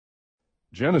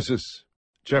Genesis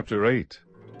chapter 8.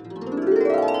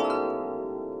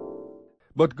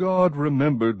 But God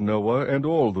remembered Noah and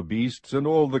all the beasts and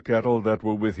all the cattle that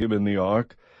were with him in the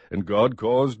ark, and God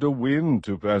caused a wind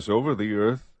to pass over the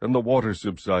earth, and the water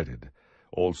subsided.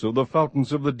 Also the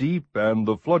fountains of the deep and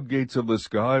the floodgates of the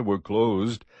sky were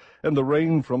closed, and the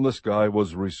rain from the sky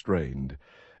was restrained.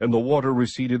 And the water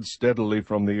receded steadily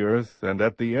from the earth, and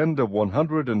at the end of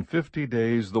 150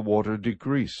 days the water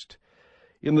decreased.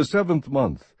 In the 7th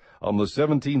month, on the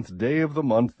 17th day of the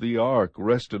month, the ark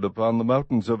rested upon the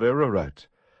mountains of Ararat.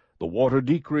 The water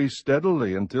decreased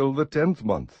steadily until the 10th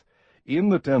month. In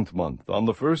the 10th month, on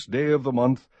the 1st day of the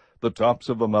month, the tops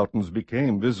of the mountains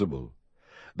became visible.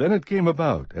 Then it came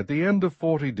about, at the end of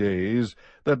 40 days,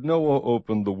 that Noah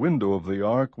opened the window of the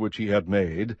ark which he had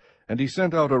made, and he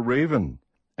sent out a raven,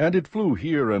 and it flew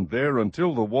here and there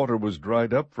until the water was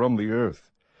dried up from the earth.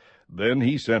 Then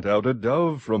he sent out a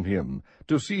dove from him,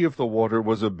 to see if the water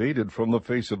was abated from the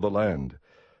face of the land.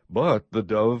 But the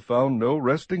dove found no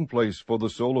resting place for the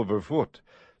sole of her foot,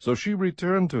 so she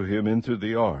returned to him into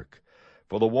the ark,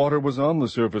 for the water was on the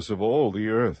surface of all the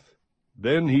earth.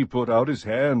 Then he put out his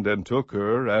hand and took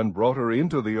her, and brought her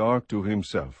into the ark to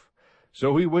himself.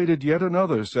 So he waited yet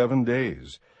another 7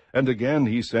 days, and again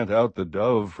he sent out the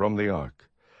dove from the ark.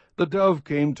 The dove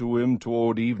came to him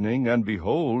toward evening, and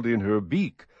behold, in her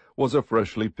beak was a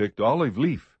freshly picked olive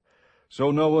leaf. So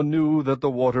Noah knew that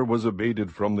the water was abated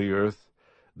from the earth.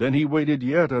 Then he waited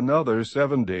yet another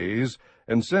 7 days,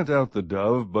 and sent out the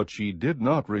dove, but she did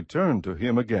not return to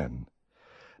him again.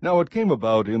 Now it came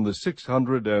about in the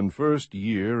 601st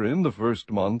year, in the 1st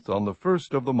month, on the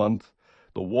 1st of the month,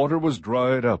 the water was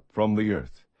dried up from the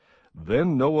earth.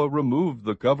 Then Noah removed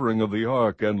the covering of the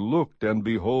ark, and looked, and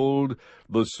behold,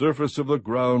 the surface of the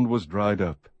ground was dried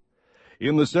up.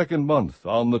 In the 2nd month,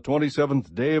 on the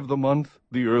 27th day of the month,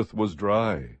 the earth was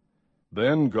dry.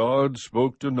 Then God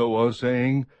spoke to Noah,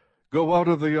 saying, Go out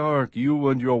of the ark, you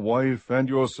and your wife, and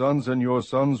your sons and your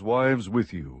sons' wives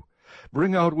with you.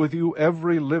 Bring out with you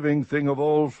every living thing of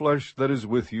all flesh that is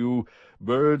with you,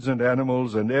 birds and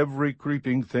animals, and every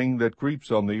creeping thing that creeps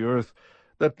on the earth,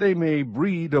 that they may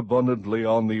breed abundantly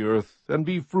on the earth, and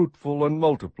be fruitful and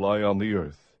multiply on the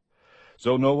earth.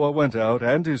 So Noah went out,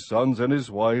 and his sons and his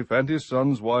wife, and his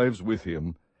sons' wives with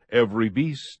him. Every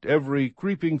beast, every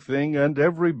creeping thing, and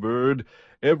every bird,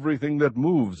 everything that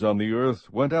moves on the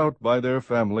earth, went out by their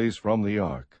families from the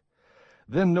ark.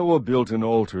 Then Noah built an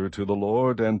altar to the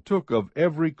Lord, and took of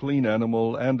every clean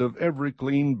animal, and of every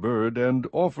clean bird, and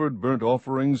offered burnt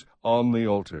offerings on the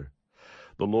altar.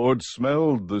 The Lord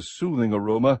smelled the soothing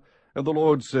aroma, and the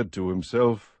Lord said to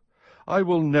himself, I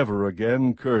will never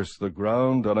again curse the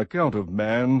ground on account of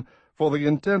man, for the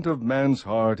intent of man's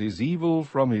heart is evil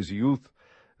from his youth,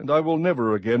 and I will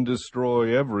never again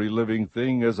destroy every living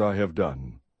thing as I have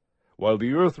done. While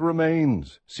the earth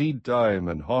remains, seed time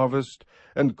and harvest,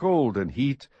 and cold and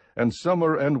heat, and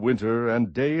summer and winter,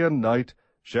 and day and night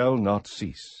shall not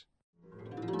cease.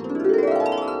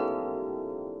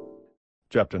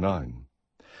 Chapter 9.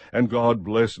 And God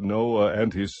blessed Noah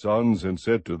and his sons, and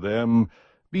said to them,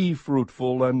 Be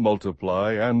fruitful and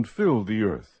multiply, and fill the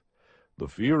earth. The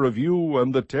fear of you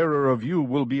and the terror of you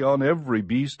will be on every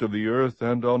beast of the earth,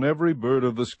 and on every bird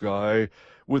of the sky,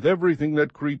 with everything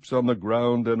that creeps on the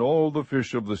ground, and all the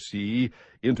fish of the sea.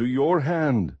 Into your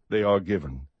hand they are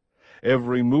given.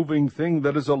 Every moving thing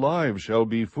that is alive shall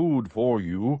be food for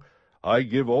you. I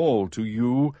give all to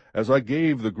you, as I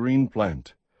gave the green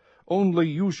plant. Only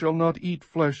you shall not eat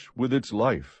flesh with its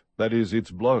life, that is,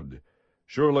 its blood.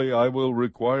 Surely I will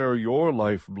require your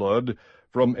life-blood.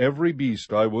 From every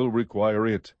beast I will require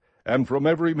it, and from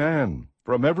every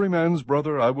man's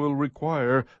brother I will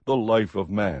require the life of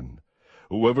man.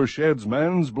 Whoever sheds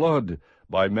man's blood,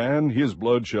 by man his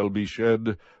blood shall be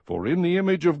shed, for in the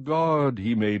image of God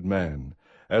he made man.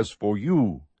 As for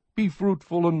you, be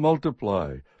fruitful and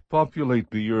multiply,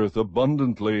 populate the earth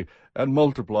abundantly, and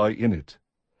multiply in it.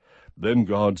 Then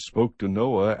God spoke to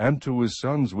Noah and to his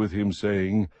sons with him,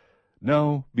 saying,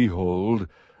 Now, behold,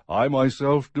 I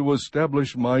myself do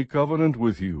establish my covenant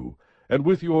with you, and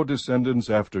with your descendants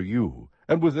after you,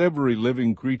 and with every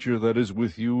living creature that is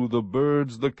with you, the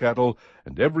birds, the cattle,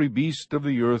 and every beast of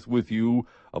the earth with you,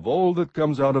 of all that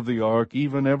comes out of the ark,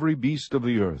 even every beast of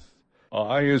the earth.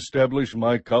 I establish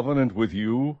my covenant with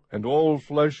you, and all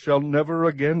flesh shall never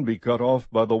again be cut off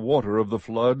by the water of the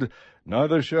flood,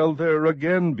 neither shall there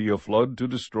again be a flood to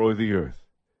destroy the earth.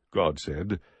 God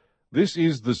said, This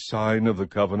is the sign of the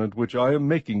covenant which I am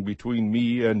making between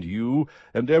me and you,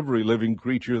 and every living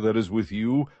creature that is with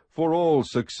you, for all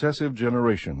successive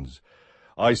generations.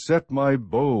 I set my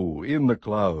bow in the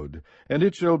cloud, and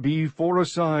it shall be for a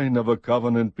sign of a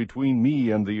covenant between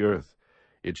me and the earth.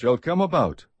 It shall come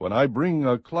about, when I bring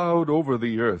a cloud over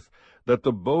the earth, that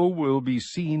the bow will be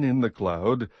seen in the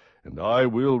cloud, and I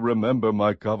will remember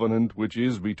my covenant which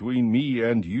is between me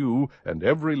and you and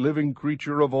every living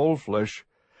creature of all flesh,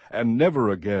 and never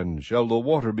again shall the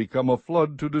water become a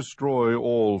flood to destroy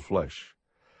all flesh.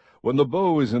 When the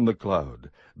bow is in the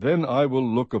cloud, then I will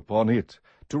look upon it,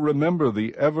 to remember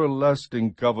the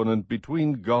everlasting covenant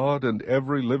between God and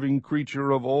every living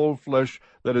creature of all flesh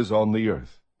that is on the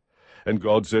earth. And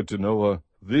God said to Noah,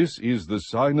 This is the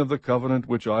sign of the covenant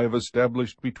which I have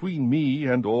established between me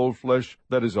and all flesh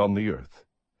that is on the earth.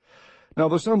 Now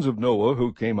the sons of Noah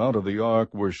who came out of the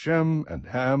ark were Shem, and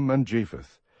Ham, and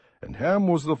Japheth. And Ham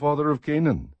was the father of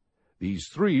Canaan. These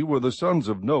three were the sons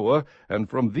of Noah, and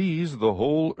from these the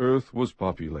whole earth was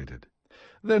populated.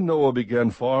 Then Noah began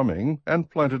farming, and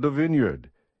planted a vineyard.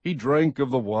 He drank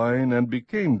of the wine, and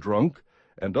became drunk,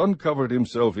 and uncovered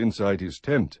himself inside his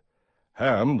tent.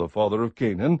 Ham, the father of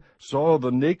Canaan, saw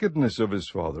the nakedness of his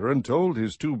father, and told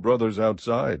his two brothers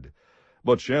outside.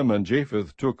 But Shem and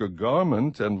Japheth took a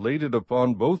garment, and laid it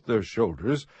upon both their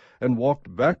shoulders, and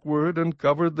walked backward, and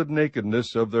covered the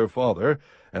nakedness of their father,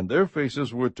 and their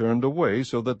faces were turned away,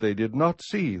 so that they did not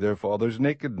see their father's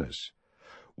nakedness.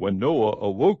 When Noah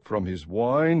awoke from his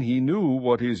wine, he knew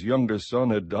what his youngest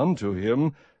son had done to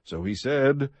him. So he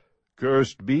said,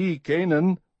 Cursed be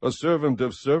Canaan, a servant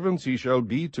of servants he shall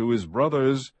be to his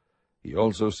brothers. He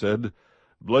also said,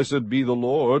 Blessed be the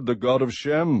Lord, the God of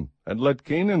Shem, and let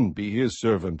Canaan be his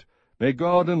servant. May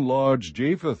God enlarge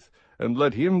Japheth, and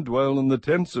let him dwell in the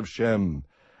tents of Shem,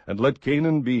 and let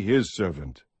Canaan be his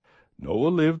servant. Noah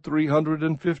lived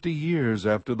 350 years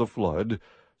after the flood,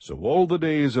 so all the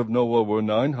days of Noah were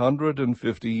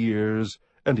 950 years,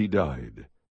 and he died.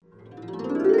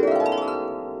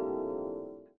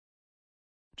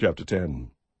 Chapter 10.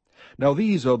 Now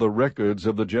these are the records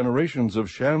of the generations of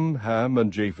Shem, Ham,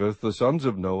 and Japheth, the sons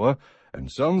of Noah,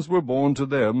 and sons were born to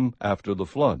them after the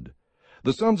flood.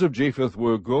 The sons of Japheth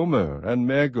were Gomer, and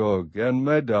Magog, and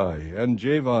Madai, and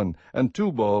Javan, and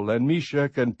Tubal, and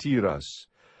Meshech, and Tiras.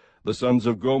 The sons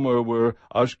of Gomer were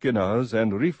Ashkenaz,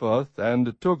 and Riphath, and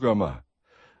Togarmah.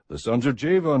 The sons of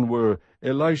Javan were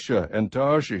Elisha, and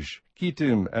Tarshish,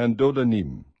 Kittim, and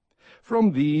Dodanim.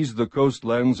 From these the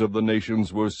coastlands of the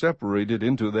nations were separated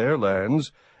into their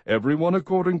lands, every one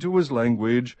according to his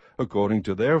language, according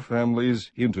to their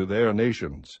families, into their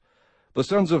nations. The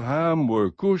sons of Ham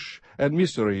were Cush, and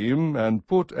Mizraim, and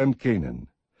Put, and Canaan.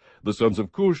 The sons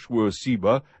of Cush were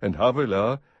Seba, and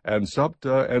Havilah, and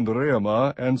Sabta, and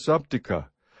Reamah, and Sabtika.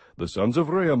 The sons of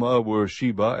Reamah were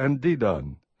Sheba, and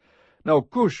Dedan. Now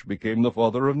Cush became the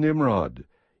father of Nimrod.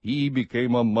 He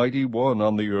became a mighty one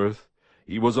on the earth.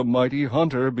 He was a mighty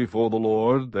hunter before the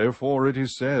Lord, therefore it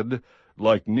is said,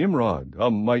 Like Nimrod,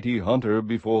 a mighty hunter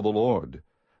before the Lord.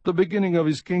 The beginning of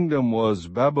his kingdom was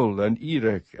Babel, and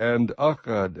Erech, and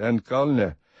Akkad, and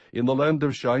Calneh, in the land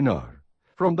of Shinar.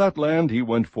 From that land he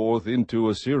went forth into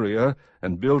Assyria,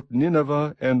 and built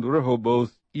Nineveh, and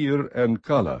Rehoboth, Ir, and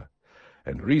Calah,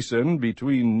 and Resen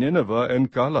between Nineveh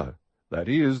and Calah, that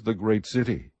is, the great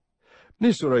city.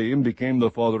 Mizraim became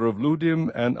the father of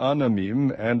Ludim, and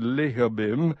Anamim, and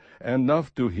Lehabim, and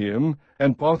Naphtuhim,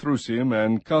 and Pathrusim,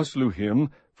 and Casluhim,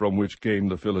 from which came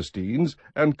the Philistines,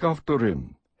 and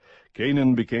Caphtorim.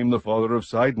 Canaan became the father of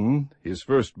Sidon, his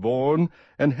firstborn,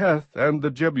 and Heth, and the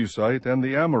Jebusite, and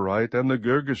the Amorite, and the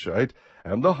Girgashite,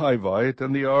 and the Hivite,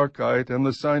 and the Archite, and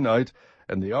the Sinite,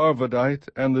 and the Arvadite,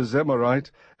 and the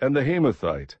Zemarite, and the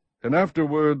Hamathite. And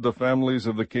afterward the families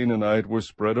of the Canaanite were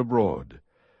spread abroad.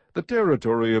 The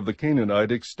territory of the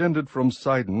Canaanite extended from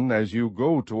Sidon as you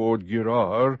go toward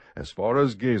Gerar, as far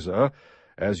as Gaza,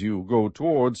 as you go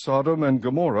toward Sodom and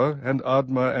Gomorrah, and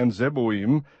Admah and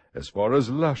Zeboim, as far as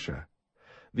Lasha.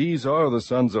 These are the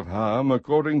sons of Ham,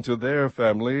 according to their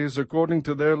families, according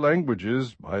to their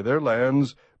languages, by their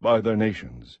lands, by their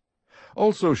nations.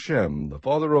 Also Shem, the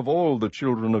father of all the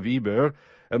children of Eber,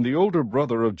 and the older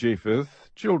brother of Japheth,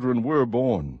 children were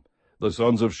born. The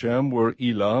sons of Shem were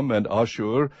Elam, and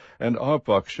Ashur, and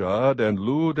Arpachshad, and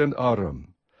Lud, and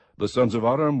Aram. The sons of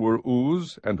Aram were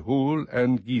Uz, and Hul,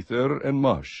 and Gether, and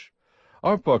Mush.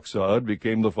 Arpachshad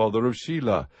became the father of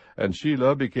Shelah, and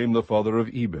Shelah became the father of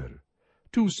Eber.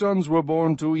 2 sons were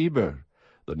born to Eber.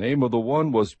 The name of the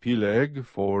one was Peleg,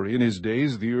 for in his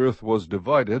days the earth was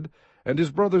divided, and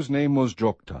his brother's name was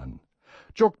Joktan.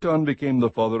 Joktan became the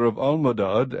father of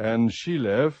Almadad, and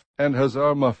Sheleph, and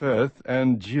Hazarmapheth,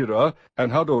 and Jirah,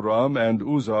 and Hadoram, and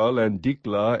Uzal, and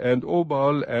Diklah, and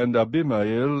Obal, and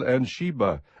Abimael, and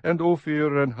Sheba, and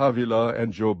Ophir, and Havilah,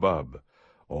 and Jobab.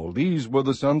 All these were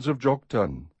the sons of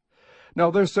Joktan.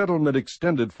 Now their settlement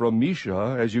extended from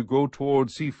Mesha as you go toward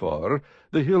Sephar,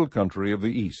 the hill country of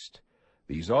the east.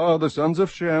 These are the sons of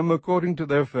Shem according to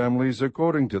their families,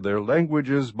 according to their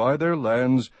languages, by their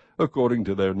lands, according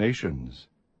to their nations.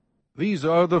 These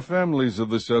are the families of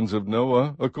the sons of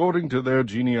Noah, according to their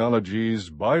genealogies,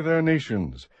 by their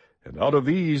nations. And out of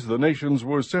these the nations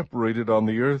were separated on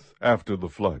the earth after the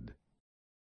flood.